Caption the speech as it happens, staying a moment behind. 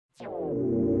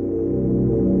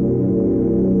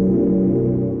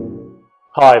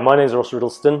Hi, my name is Ross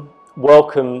Riddleston.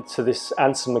 Welcome to this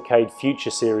Anson McCade Future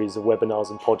series of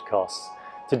webinars and podcasts.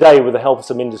 Today, with the help of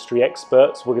some industry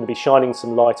experts, we're going to be shining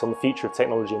some light on the future of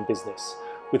technology and business,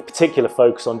 with particular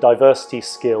focus on diversity,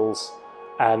 skills,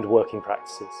 and working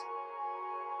practices.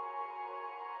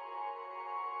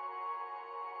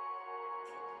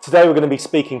 Today, we're going to be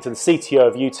speaking to the CTO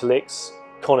of Utillix,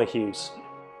 Hughes.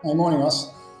 Good morning,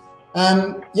 Ross.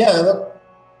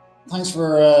 Thanks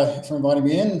for inviting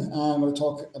me in. We'll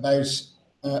talk about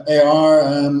AR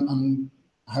and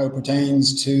how it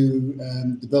pertains to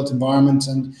the built environment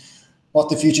and what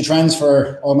the future trends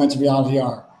for augmented reality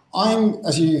are.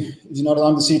 As you know,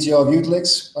 I'm the CTO of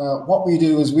Utillix. What we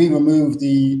do is we remove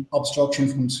the obstruction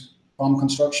from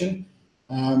construction.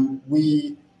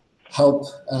 We help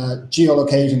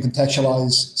geolocate and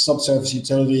contextualize subsurface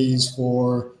utilities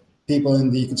for people in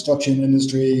the construction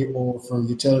industry or for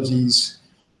utilities.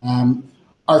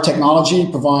 Our technology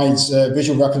provides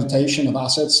visual representation of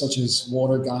assets such as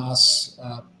water, gas,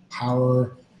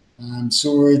 power,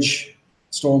 sewerage,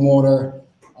 stormwater.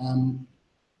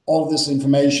 All of this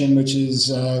information, which is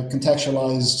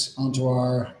contextualized onto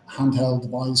our handheld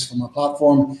device from our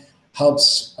platform,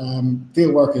 helps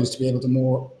field workers to be able to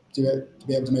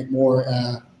make more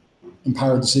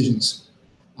empowered decisions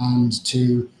and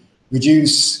to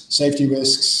reduce safety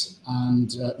risks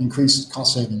and increase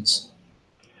cost savings.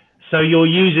 So you're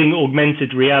using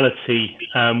augmented reality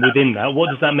within that. What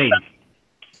does that mean?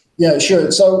 Yeah,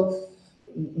 sure. So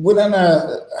within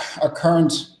our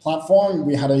current platform,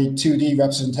 we had a 2D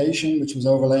representation, which was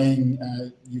overlaying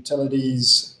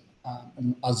utilities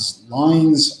as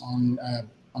lines on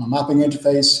a mapping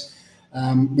interface.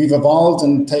 We've evolved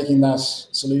in taking that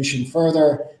solution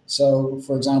further. So,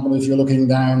 for example, if you're looking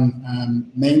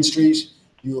down Main Street,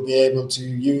 you will be able to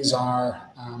use our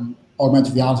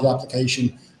augmented reality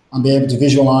application and be able to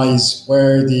visualize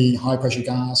where the high pressure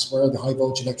gas, where the high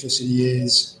voltage electricity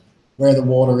is, where the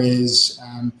water is,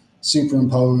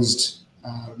 superimposed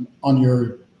on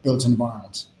your built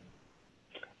environment.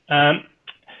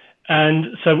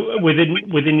 And so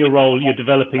within your role, you're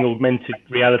developing augmented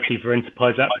reality for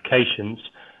enterprise applications.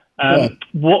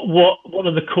 What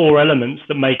are the core elements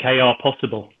that make AR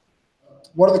possible?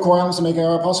 What are the core elements that make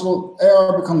AR possible?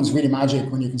 AR becomes really magic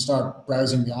when you can start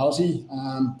browsing reality,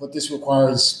 but this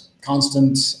requires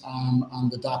constant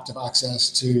and adaptive access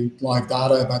to live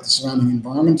data about the surrounding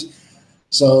environment.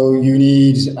 So you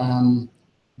need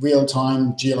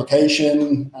real-time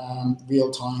geolocation,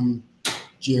 real-time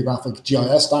geographic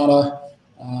GIS data,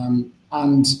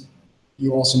 and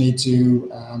you also need to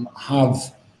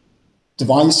have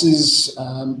devices.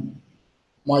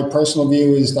 My personal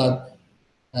view is that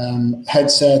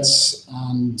headsets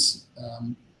and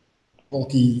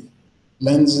bulky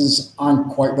lenses aren't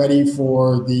quite ready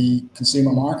for the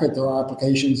consumer market. There are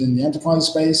applications in the enterprise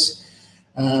space,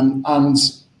 and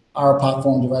our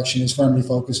platform direction is firmly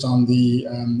focused on the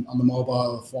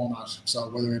mobile format. So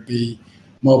whether it be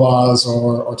mobiles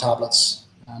or tablets,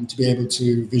 to be able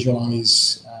to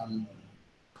visualize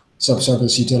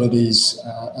subsurface utilities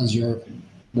as you're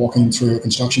walking through a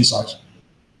construction site.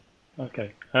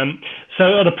 Okay.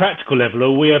 So at a practical level,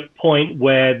 are we at a point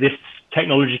where this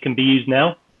technology can be used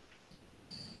now?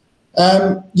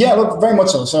 Yeah, look, very much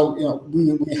so. So,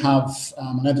 we have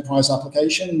an enterprise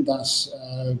application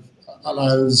that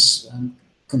allows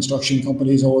construction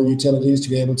companies or utilities to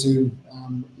be able to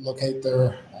locate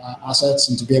their assets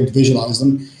and to be able to visualize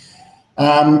them.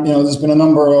 There's been a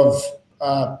number of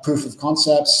proof of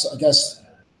concepts. I guess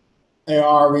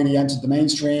AR really entered the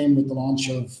mainstream with the launch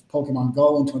of Pokemon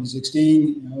Go in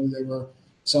 2016. There were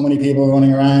so many people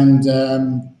running around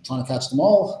trying to catch them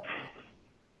all.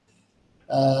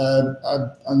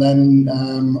 And then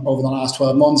over the last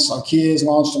 12 months, IKEA has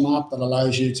launched an app that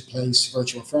allows you to place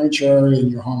virtual furniture in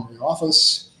your home or your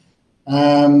office.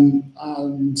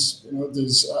 I've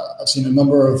seen a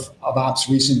number of apps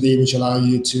recently which allow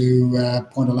you to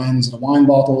point a lens at a wine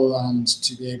bottle and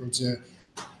to be able to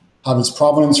have its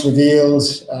provenance revealed,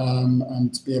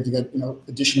 and to be able to get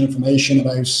additional information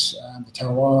about the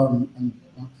terroir and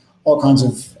all kinds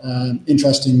of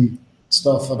interesting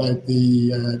stuff about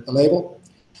the label.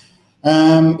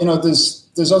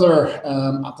 There's other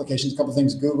applications. A couple of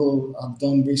things Google have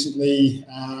done recently.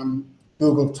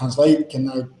 Google Translate can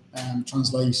now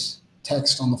translate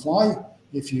text on the fly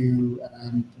if you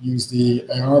use the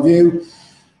AR view.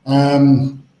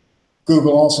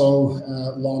 Google also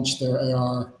launched their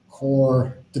AR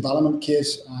core development kit,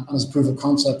 and as a proof of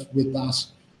concept with that,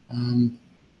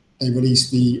 they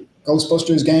released the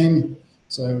Ghostbusters game.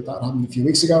 So that happened a few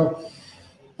weeks ago.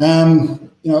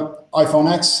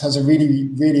 iPhone X has a really,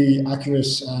 really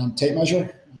accurate tape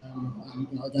measure.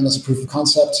 Again, that's a proof of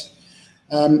concept.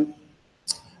 And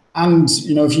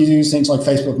if you use things like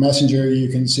Facebook Messenger, you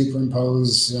can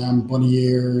superimpose bunny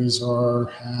ears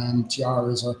or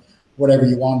tiaras or whatever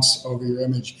you want over your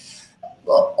image.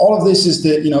 Well, all of this is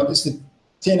it's the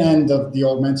thin end of the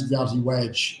augmented reality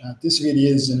wedge. This really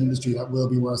is an industry that will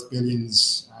be worth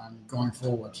billions going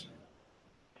forward.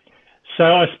 So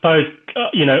I suppose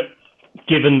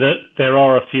given that there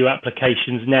are a few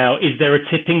applications now, is there a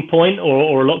tipping point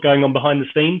or a lot going on behind the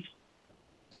scenes?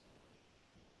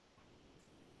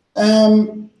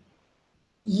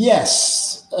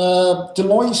 Yes.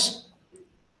 Deloitte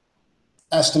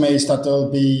estimates that there'll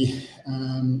be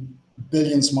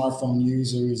billion smartphone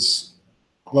users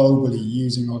globally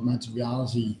using augmented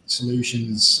reality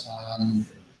solutions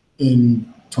in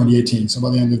 2018, so by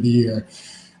the end of the year.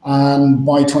 And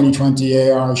by 2020,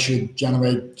 AR should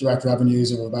generate direct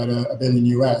revenues of about $1 billion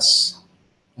US.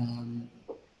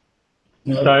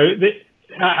 So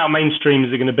how mainstream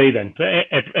is it going to be then? For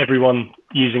everyone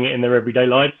using it in their everyday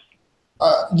lives?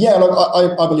 Yeah, look,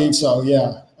 I believe so.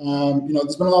 Yeah,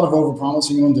 there's been a lot of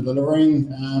overpromising and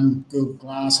under-delivering. Google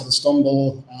Glass had a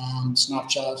stumble.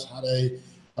 Snapchat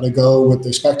had a go with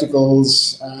their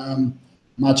spectacles.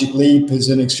 Magic Leap is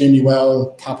an extremely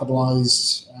well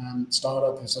capitalized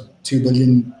startup. It's a $2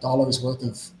 billion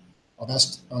worth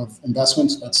of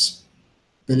investment. That's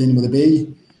billion with a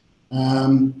B.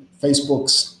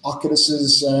 Facebook's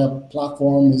Oculus's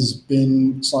platform has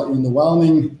been slightly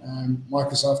underwhelming.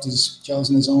 Microsoft has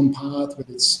chosen its own path with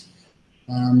its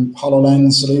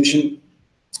HoloLens solution.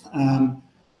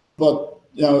 But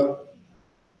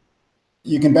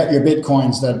you can bet your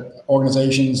bitcoins that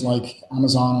organizations like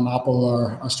Amazon and Apple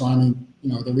are striving.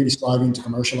 They're really striving to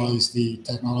commercialize the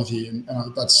technology, and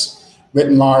that's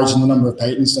written large in the number of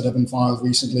patents that have been filed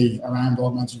recently around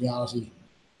augmented reality.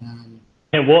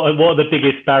 And what are the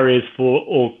biggest barriers for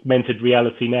augmented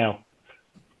reality now?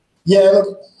 Yeah,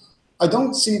 look, I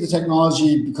don't see the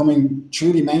technology becoming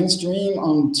truly mainstream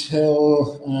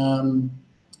until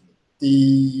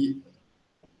the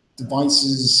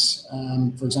devices,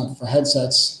 for example, for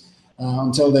headsets,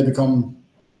 until they become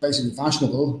basically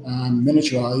fashionable,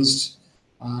 miniaturized,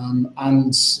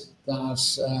 and that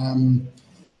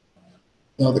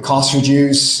the costs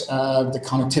reduce, the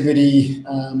connectivity.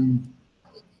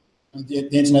 The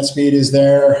internet speed is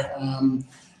there.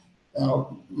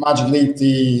 Magic Leap,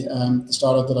 the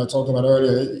startup that I talked about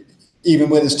earlier, even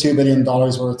with its $2 billion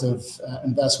worth of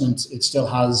investment, it still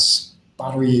has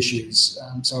battery issues,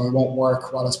 so it won't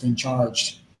work while it's being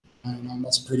charged. And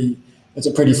it's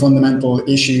a pretty fundamental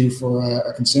issue for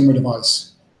a consumer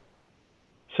device.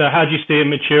 So how do you see it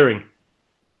maturing?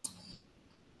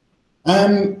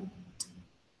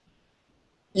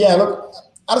 Yeah, look,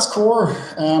 at its core,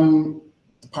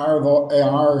 power of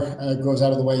AR goes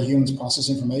out of the way humans process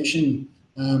information.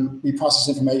 We process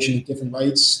information at different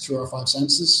rates through our 5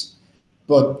 senses,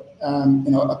 but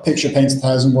a picture paints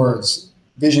 1,000 words.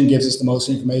 Vision gives us the most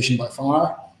information by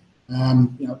far.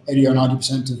 80 or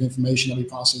 90% of information that we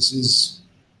process is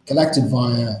collected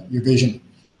via your vision.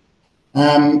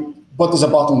 But there's a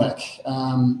bottleneck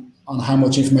on how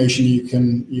much information you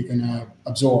can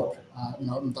absorb.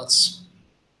 That's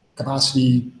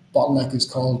capacity. Bottleneck is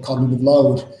called cognitive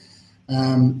load.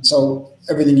 So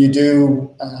everything you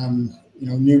do,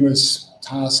 numerous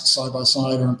tasks side by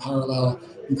side or in parallel,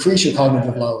 increase your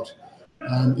cognitive load.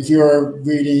 If you're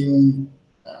reading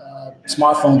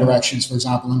smartphone directions, for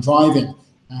example, and driving,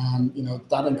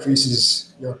 that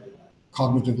increases your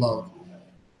cognitive load.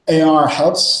 AR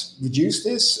helps reduce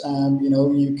this.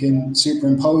 You can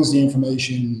superimpose the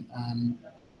information,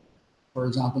 for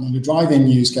example, in the driving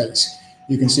use case.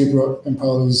 You can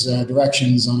superimpose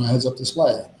directions on a heads-up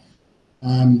display.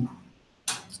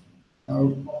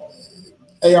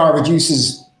 AR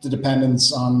reduces the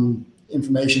dependence on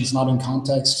information that's not in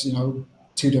context,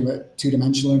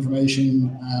 two-dimensional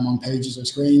information on pages or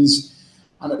screens,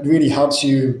 and it really helps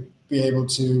you be able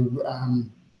to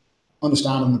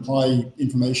understand and apply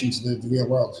information to the real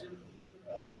world.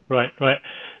 Right.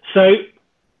 So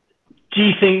do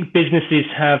you think businesses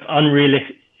have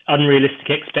unrealistic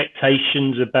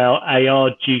expectations about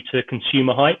AR due to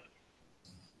consumer hype?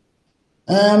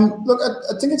 Look,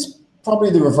 I think it's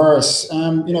probably the reverse.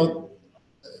 The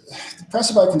press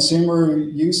about consumer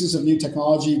uses of new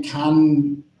technology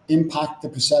can impact the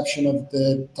perception of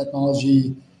the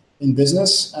technology in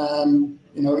business.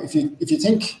 If you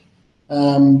think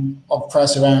of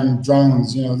press around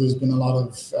drones, there's been a lot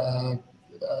of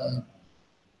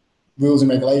rules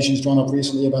and regulations drawn up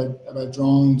recently about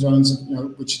drones,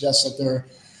 which suggests that they're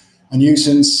a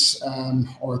nuisance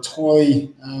or a toy,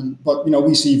 but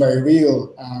we see very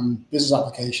real business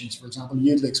applications. For example, in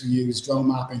Utillix, we use drone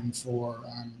mapping for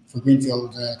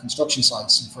greenfield construction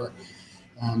sites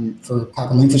and for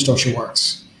capital infrastructure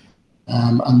works.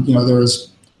 And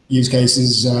there's use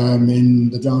cases in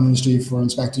the drone industry for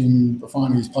inspecting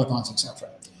refineries, pipelines, etc.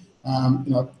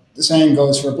 The same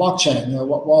goes for blockchain.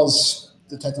 What was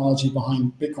the technology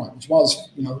behind Bitcoin, which was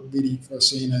really first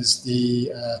seen as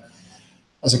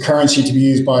as a currency to be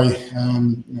used by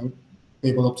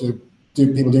people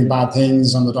people doing bad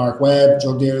things on the dark web,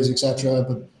 drug dealers, etc.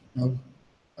 But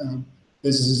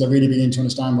businesses are really beginning to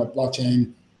understand what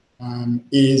blockchain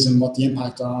is and what the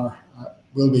impact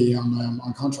will be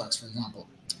on contracts, for example.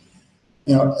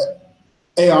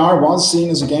 AR was seen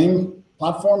as a game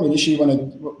platform initially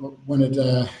when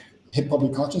it hit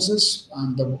public consciousness,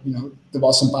 and there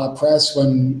was some bad press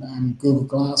when Google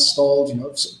Glass stalled.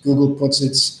 Google puts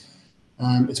its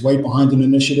weight behind an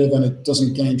initiative and it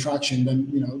doesn't gain traction,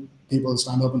 then people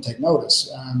stand up and take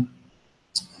notice.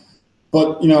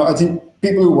 But I think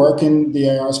people who work in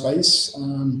the AR space,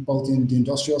 both in the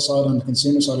industrial side and the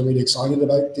consumer side, are really excited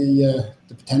about the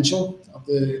potential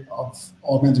of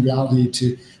augmented reality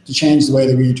to change the way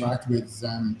that we interact with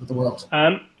the world.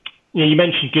 You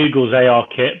mentioned Google's AR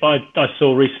kit, but I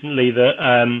saw recently that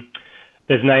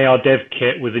there's an AR dev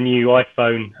kit with a new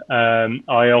iPhone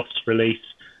iOS release,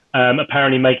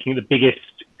 apparently making it the biggest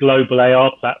global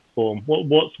AR platform.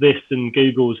 What's this and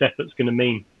Google's efforts going to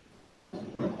mean?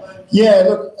 Yeah,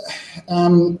 look,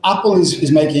 Apple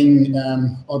is making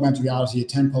augmented reality a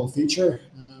tentpole feature.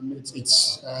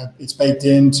 It's baked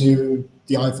into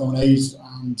the iPhone 8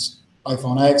 and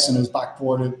iPhone X, and is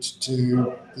backported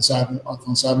to the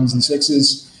iPhone 7s and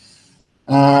 6s.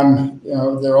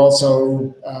 They're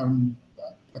also,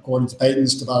 according to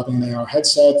patents, developing an AR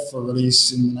headset for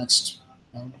release in the next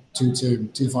 2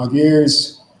 to 5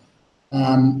 years.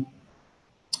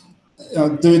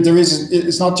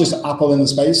 It's not just Apple in the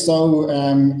space though.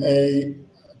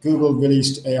 Google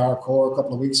released AR Core a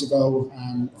couple of weeks ago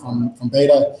from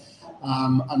beta,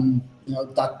 and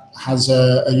that has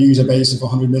a user base of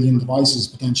 100 million devices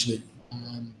potentially.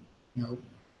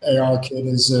 AR Kit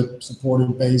is a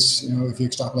supported base. If you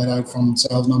extrapolate out from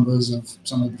sales numbers of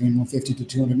somewhere between 150 to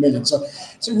 200 million, so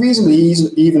it's a reasonably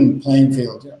even playing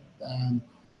field.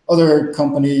 Other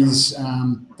companies,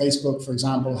 Facebook, for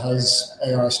example, has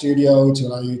AR Studio to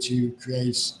allow you to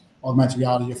create augmented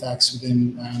reality effects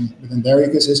within their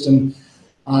ecosystem,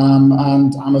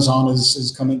 and Amazon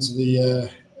has come into the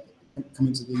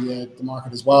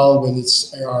market as well with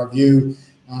its AR View,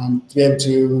 to be able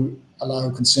to allow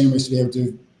consumers to be able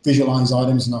to visualize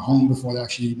items in their home before they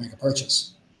actually make a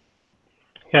purchase.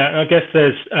 Yeah, I guess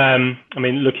there's,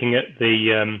 looking at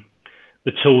the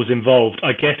tools involved,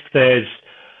 I guess there's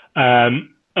a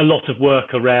lot of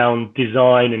work around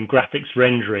design and graphics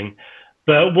rendering,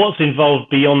 but what's involved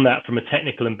beyond that from a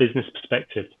technical and business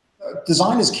perspective?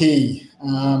 Design is key.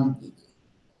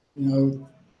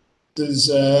 There's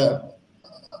a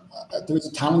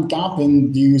talent gap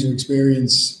in the user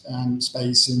experience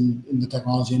space in the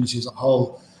technology industry as a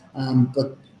whole,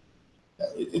 but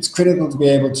it's critical to be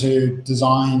able to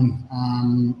design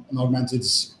an augmented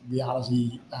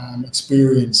reality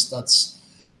experience that's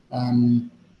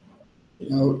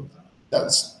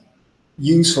that's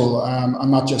useful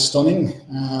and not just stunning.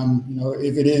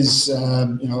 If it is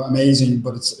amazing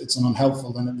but it's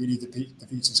unhelpful, then it really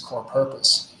defeats its core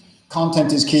purpose.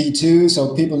 Content is key too,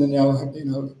 so people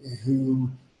who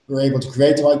are able to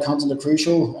create the right content are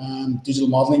crucial. Digital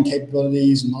modeling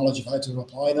capabilities and knowledge of how to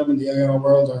apply them in the AR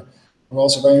world are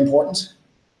also very important.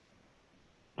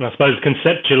 And I suppose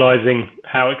conceptualizing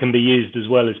how it can be used as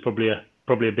well is probably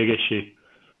a big issue.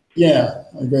 Yeah,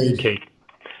 agreed. Okay.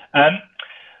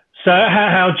 So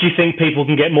how do you think people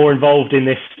can get more involved in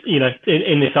this,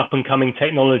 in this up and coming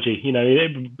technology?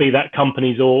 Be that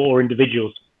companies or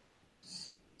individuals.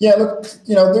 Yeah, look,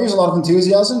 there is a lot of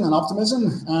enthusiasm and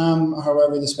optimism.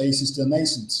 However, the space is still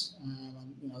nascent.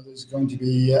 There's going to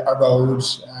be a road,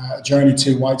 a journey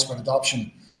to widespread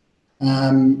adoption.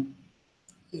 The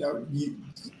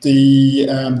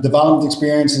development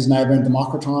experience has now been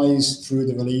democratized through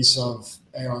the release of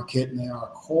AR Kit and AR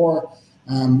Core.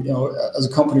 As a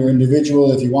company or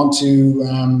individual, if you want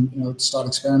to start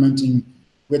experimenting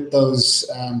with those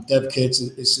dev kits,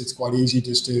 it's quite easy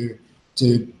just to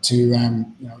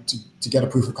get a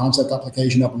proof of concept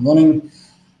application up and running.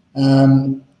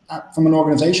 From an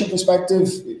organization perspective,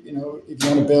 if you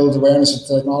want to build awareness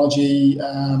of technology,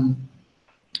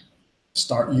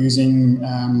 start using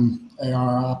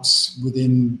AR apps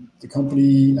within the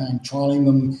company and trialing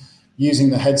them, using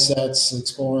the headsets,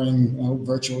 exploring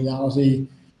virtual reality.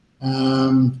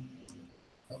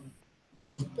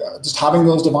 Just having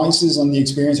those devices and the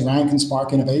experience around can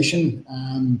spark innovation.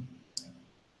 And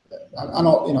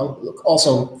look,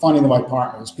 also finding the right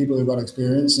partners, people who've got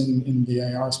experience in the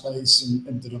AR space and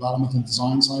in the development and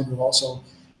design side will also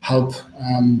help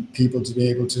people to be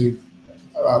able to,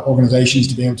 organizations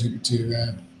to be able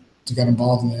to get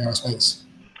involved in the AR space.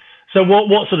 So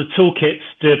what sort of toolkits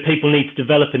do people need to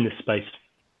develop in this space?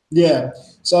 Yeah,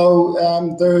 so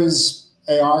there's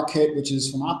AR Kit, which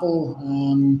is from Apple.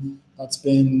 That's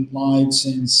been live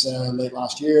since late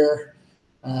last year.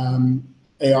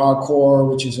 AR Core,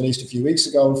 which was released a few weeks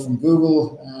ago from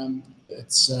Google.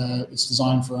 It's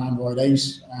designed for Android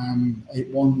 8,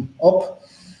 8.1 up.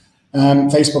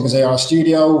 Facebook is AR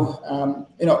Studio.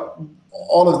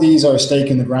 All of these are a stake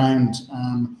in the ground,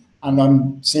 and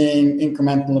I'm seeing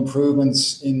incremental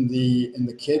improvements in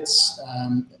the kits,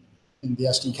 in the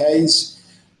SDKs.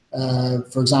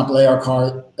 For example, AR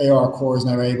Core is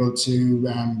now able to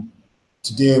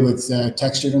deal with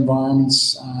textured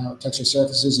environments, textured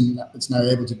surfaces, and it's now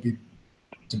able to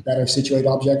better situate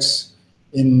objects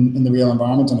in the real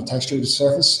environment on a textured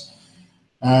surface.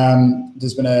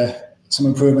 There's been some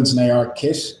improvements in AR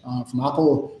Kit from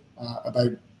Apple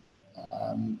about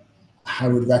how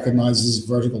it recognizes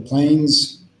vertical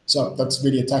planes. So that's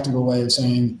really a technical way of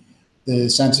saying the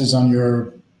sensors on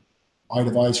your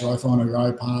iDevice, your iPhone, or your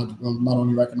iPad will not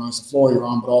only recognize the floor you're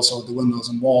on, but also the windows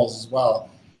and walls as well.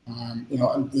 And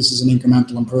this is an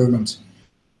incremental improvement.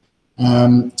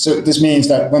 So this means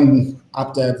that when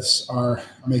app devs are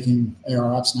making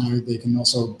AR apps now, they can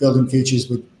also build in features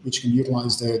which can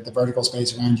utilize the vertical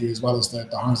space around you as well as the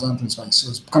horizontal space. So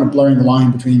it's kind of blurring the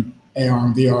line between AR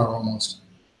and VR almost.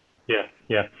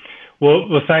 Yeah.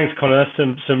 Well, thanks, Connor.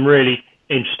 Some really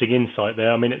interesting insight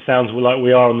there. I mean, it sounds like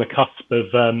we are on the cusp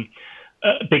of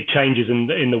big changes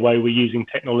in the way we're using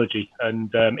technology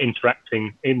and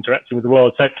interacting with the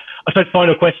world. So I suppose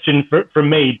final question from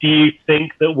me, do you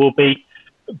think that we'll be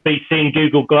seeing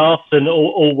Google Glass and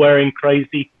all wearing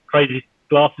crazy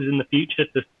glasses in the future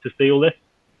to see all this?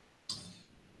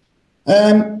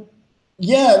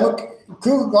 Yeah, look,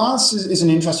 Google Glass is an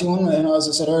interesting one, and as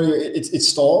I said earlier, it's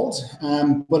stalled,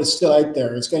 but it's still out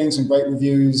there. It's getting some great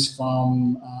reviews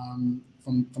from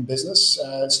business.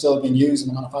 It's still being used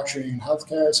in the manufacturing and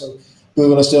healthcare, so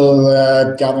Google is still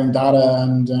gathering data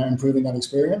and improving that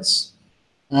experience.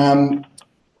 And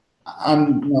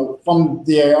from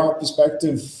the AR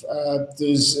perspective,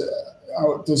 there's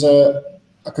a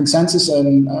consensus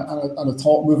and a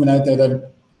thought movement out there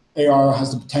that AR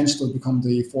has the potential to become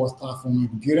the fourth platform in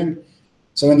computing.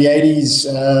 So in the 80s,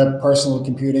 personal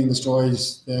computing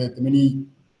destroys the mini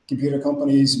computer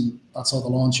companies, and that's how the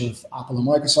launch of Apple and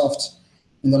Microsoft.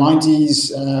 In the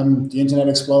 90s, the internet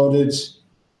exploded,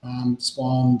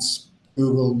 spawned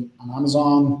Google and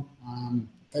Amazon,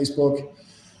 Facebook.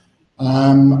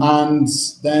 And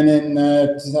then in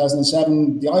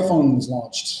 2007, the iPhone was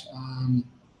launched.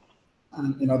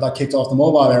 And that kicked off the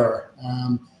mobile era.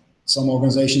 Some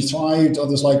organizations thrived,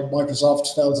 others like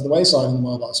Microsoft fell to the wayside in the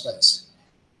mobile space.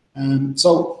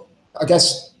 So I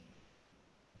guess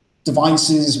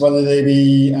devices, whether they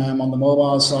be on the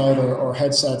mobile side or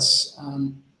headsets,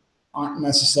 aren't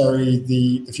necessarily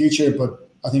the future, but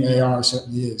I think AR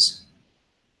certainly is.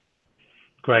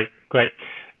 Great.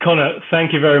 Connor,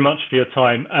 thank you very much for your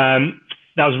time.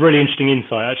 That was really interesting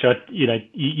insight. Actually,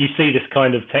 you see this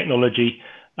kind of technology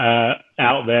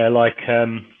out there, like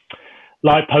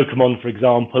Pokemon, for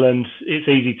example, and it's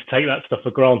easy to take that stuff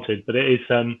for granted, but it's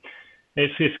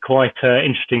quite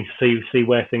interesting to see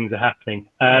where things are happening.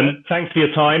 Thanks for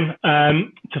your time.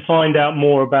 To find out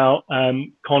more about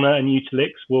Connor and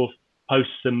Utillix, we'll post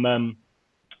some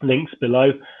links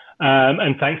below.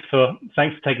 And thanks for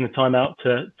taking the time out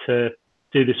to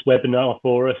do this webinar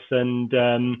for us, and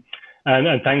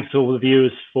thanks to all the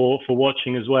viewers for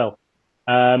watching as well.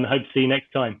 Hope to see you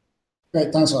next time.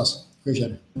 Great, thanks, Ross.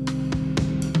 Appreciate it.